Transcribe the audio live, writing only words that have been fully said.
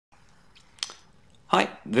Hi,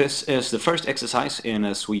 this is the first exercise in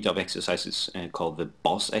a suite of exercises called the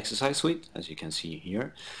Boss exercise suite, as you can see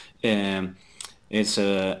here. It's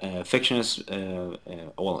a fictitious,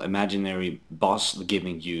 well, imaginary boss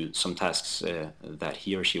giving you some tasks that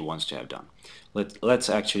he or she wants to have done. Let's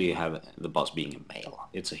actually have the boss being a male.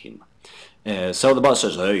 It's a him. So the boss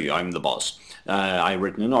says, "Hey, I'm the boss. I've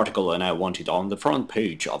written an article and I want it on the front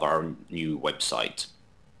page of our new website."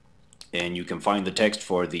 And you can find the text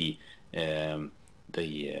for the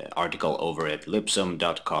article over at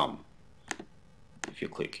lipsum.com. If you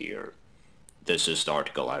click here, this is the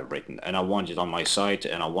article I've written, and I want it on my site,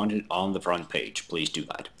 and I want it on the front page. Please do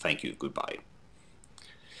that. Thank you. Goodbye.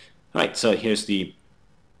 Alright, so this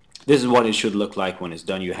is what it should look like when it's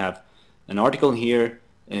done. You have an article here,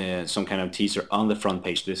 some kind of teaser on the front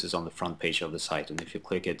page. This is on the front page of the site, and if you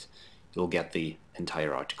click it, you'll get the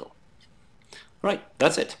entire article. Alright,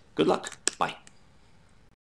 that's it. Good luck. Bye.